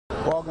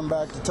Welcome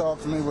back to Talk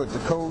to Me with the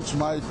coach,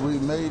 Mike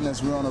Mayden,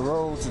 as we're on the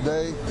road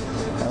today.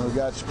 And we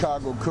got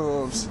Chicago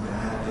Cubs,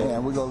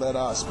 and we're going to let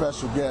our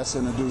special guest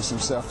introduce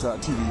himself to our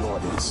TV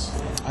audience.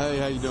 Hey,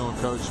 how you doing,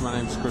 Coach? My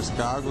name's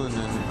Coghlan,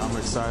 and I'm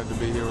excited to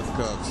be here with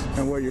the Cubs.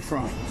 And where you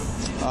from?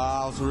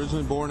 I was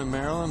originally born in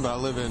Maryland, but I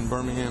live in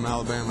Birmingham,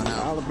 Alabama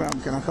now.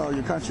 Alabama. Can I call you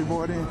a country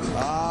boy then? It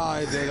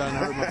doesn't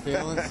hurt my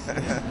feelings.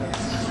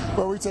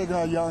 Well, we're taking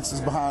our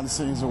youngsters behind the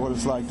scenes of what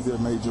it's like to be a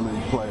major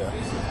league player.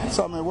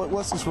 So, I mean,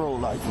 what's this role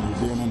like for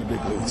you, being in the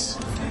big leagues?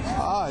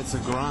 It's a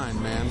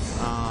grind, man.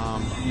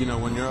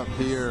 When you're up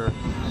here,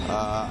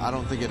 I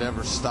don't think it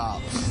ever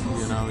stops.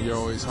 You're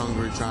always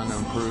hungry, trying to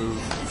improve,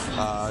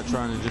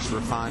 trying to just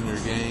refine your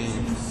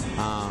game.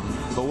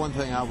 But one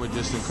thing I would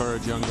just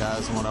encourage young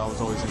guys, and what I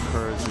was always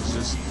encouraged, is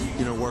just,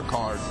 work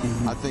hard.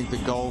 Mm-hmm. I think the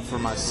goal for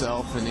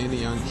myself and any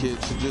young kid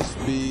should just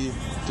be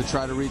to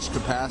try to reach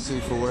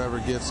capacity for whatever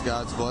gifts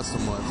God's blessed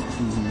them with.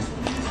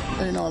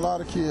 Mm-hmm. And, a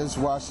lot of kids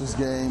watch this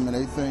game and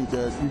they think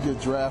that you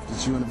get drafted,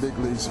 you're in the big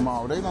leagues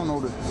tomorrow. They don't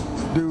know the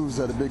dues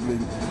that a big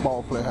league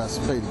ball player has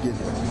to pay to get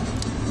here.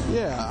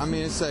 Yeah, I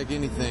mean, it's like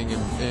anything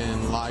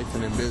in life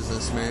and in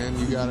business, man.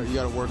 You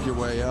gotta work your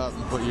way up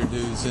and put your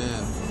dues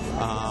in.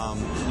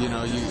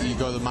 You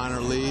go to the minor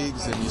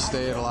leagues and you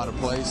stay at a lot of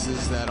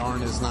places that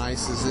aren't as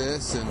nice as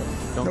this, and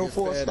don't no get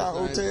fed 4-star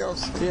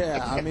hotels.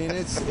 Yeah, I mean,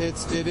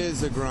 it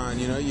is a grind.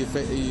 You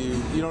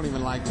don't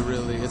even like to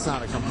really. It's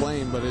not a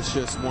complaint, but it's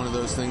just one of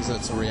those things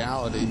that's a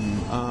reality.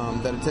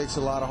 That it takes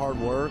a lot of hard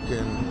work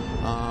and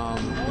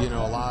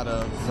a lot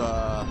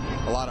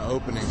of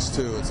openings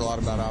too. It's a lot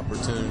about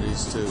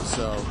opportunities too.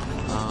 So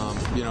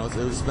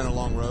it's been a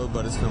long road,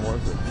 but it's been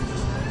worth it.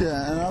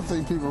 Yeah, and I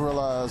think people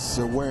realize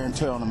the wear and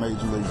tear on the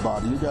major league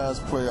body. You guys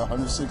play a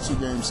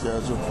 160-game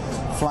schedule,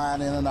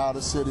 flying in and out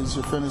of cities.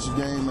 You finish a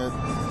game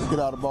get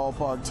out of the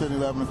ballpark 10,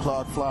 11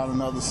 o'clock, fly to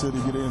another city,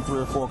 get in 3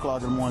 or 4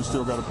 o'clock in the morning,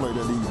 still got to play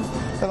that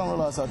evening. They don't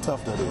realize how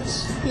tough that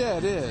is. Yeah,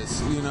 it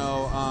is,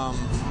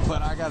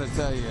 but I got to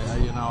tell you,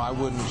 I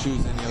wouldn't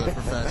choose any other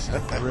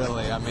profession,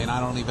 really. I mean, I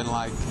don't even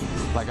like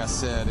I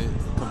said,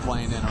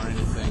 complaining or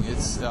anything.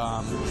 It's,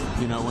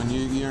 when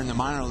you're in the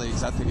minor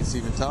leagues, I think it's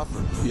even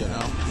tougher,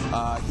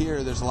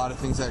 Here, there's a lot of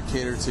things that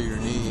cater to your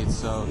needs,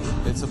 so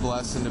it's a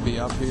blessing to be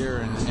up here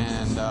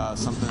and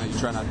something that you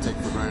try not to take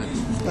for granted.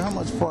 How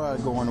much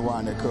pride going to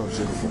wearing that Cubs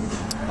uniform?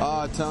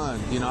 A ton.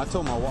 I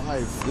told my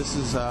wife, this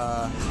is,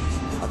 I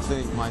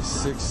think, my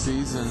 6th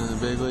season in the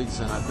big leagues,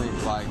 and I think,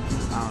 I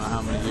don't know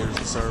how many years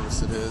of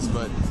service it is,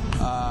 but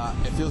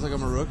it feels like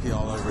I'm a rookie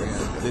all over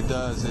again. It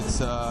does.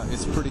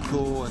 It's pretty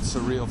cool and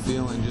surreal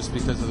feeling just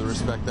because of the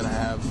respect that I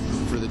have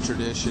for the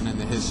tradition and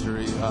the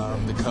history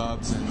of the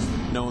Cubs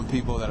and knowing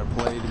people that have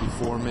played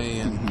before me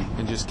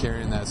and just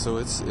carrying that. So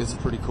it's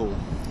pretty cool.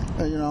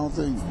 And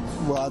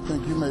I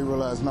think you may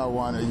realize not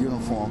wearing a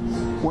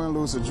uniform, win,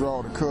 lose, or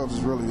draw, the Cubs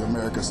is really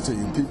America's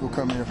team. People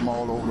come here from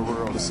all over the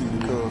world to see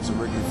the Cubs at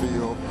Wrigley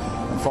Field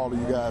and follow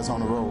you guys on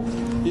the road.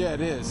 Yeah,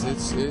 it is.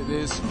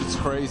 It's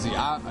crazy.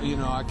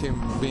 I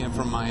came being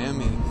from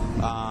Miami.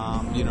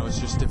 It's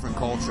just different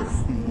culture,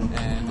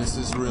 and this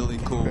is really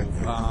cool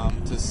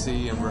to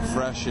see and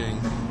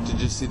refreshing to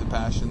just see the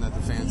passion that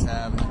the fans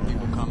have and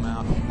people come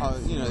out.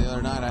 The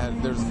other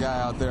night there was a guy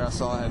out there I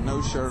saw had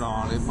no shirt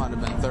on. It might have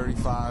been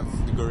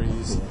 35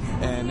 degrees,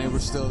 and they were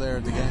still there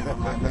at the game.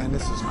 I'm like, man,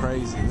 this is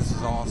crazy. This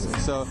is awesome.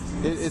 So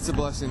it's a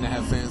blessing to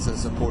have fans that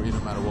support you no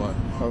matter what.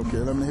 Okay,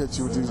 let me hit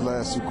you with these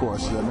last 2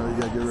 questions. I know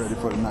you got to get ready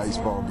for the nice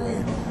ball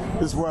game.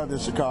 This weather in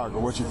Chicago,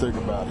 what you think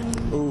about it?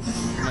 Oof,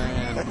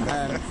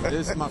 man,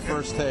 this is my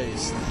first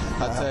taste.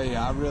 I tell you,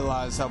 I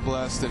realize how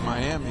blessed in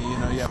Miami.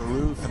 You have a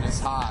roof and it's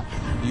hot.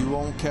 You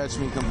won't catch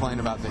me complain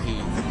about the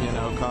heat.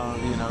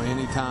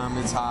 Anytime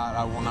it's hot,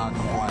 I will not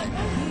complain.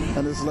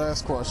 And this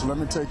last question, let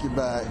me take you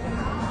back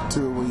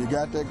to when you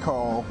got that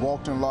call,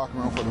 walked in the locker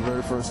room for the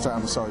very first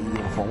time and saw your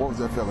uniform. What was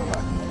that feeling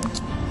like?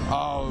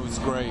 Oh, it was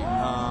great.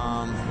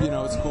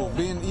 It's cool.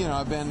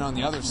 I've been on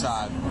the other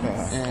side,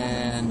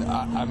 and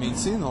I mean,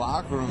 seeing the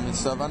locker room and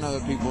stuff. I know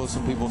that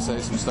some people say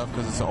some stuff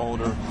because it's an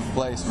older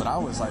place, but I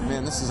was like,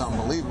 man, this is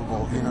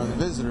unbelievable. The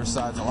visitor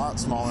side's a lot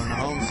smaller than the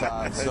home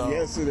side. So,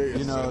 yes, it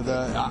is.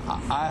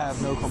 I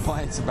have no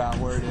complaints about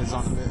where it is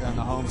on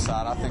the home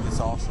side. I think it's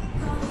awesome.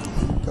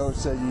 Coach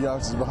said you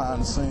youngsters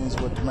behind the scenes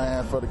with the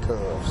man for the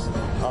Cubs.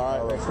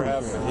 All right, thanks for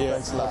having me. Yeah,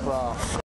 thanks a lot. No problem.